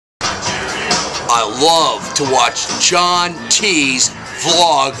I love to watch John T's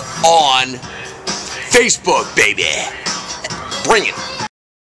vlog on Facebook, baby. Bring it.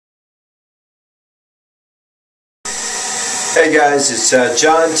 Hey guys, it's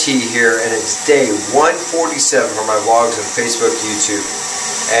John T here, and it's day 147 for my vlogs on Facebook, YouTube.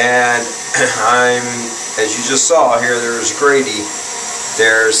 And as you just saw here, there's Grady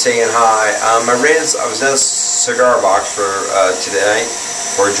there saying hi. I was at a cigar box for today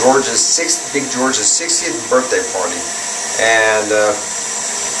for Big George's 60th birthday party, and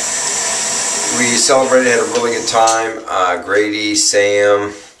we celebrated, had a really good time. Grady,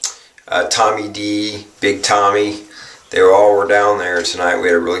 Sam, Tommy D, Big Tommy, they all were down there tonight. We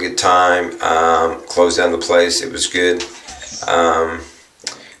had a really good time. Closed down the place. It was good.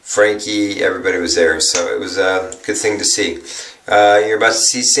 Frankie, everybody was there, so it was a good thing to see. You're about to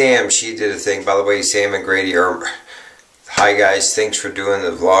see Sam. She did a thing. By the way, Sam and Grady are... Hi guys, thanks for doing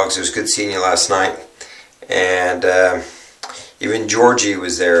the vlogs. It was good seeing you last night. And even Georgie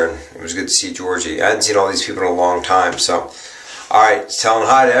was there, and it was good to see Georgie. I hadn't seen all these people in a long time, so... Alright, telling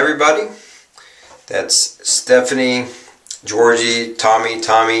hi to everybody. That's Stephanie, Georgie, Tommy,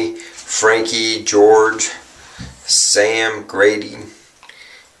 Frankie, George, Sam, Grady.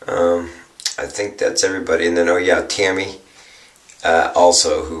 I think that's everybody. And then, oh yeah, Tammy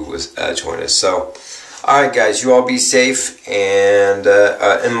also, who was joined us. So, alright guys, you all be safe. And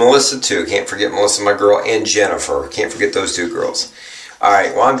Melissa too. Can't forget Melissa, my girl, and Jennifer. Can't forget those two girls.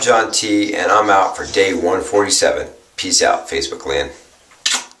 Alright, well, I'm John T, and I'm out for day 147. Peace out, Facebook land.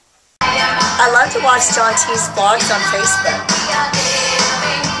 I love to watch John T's vlogs on Facebook.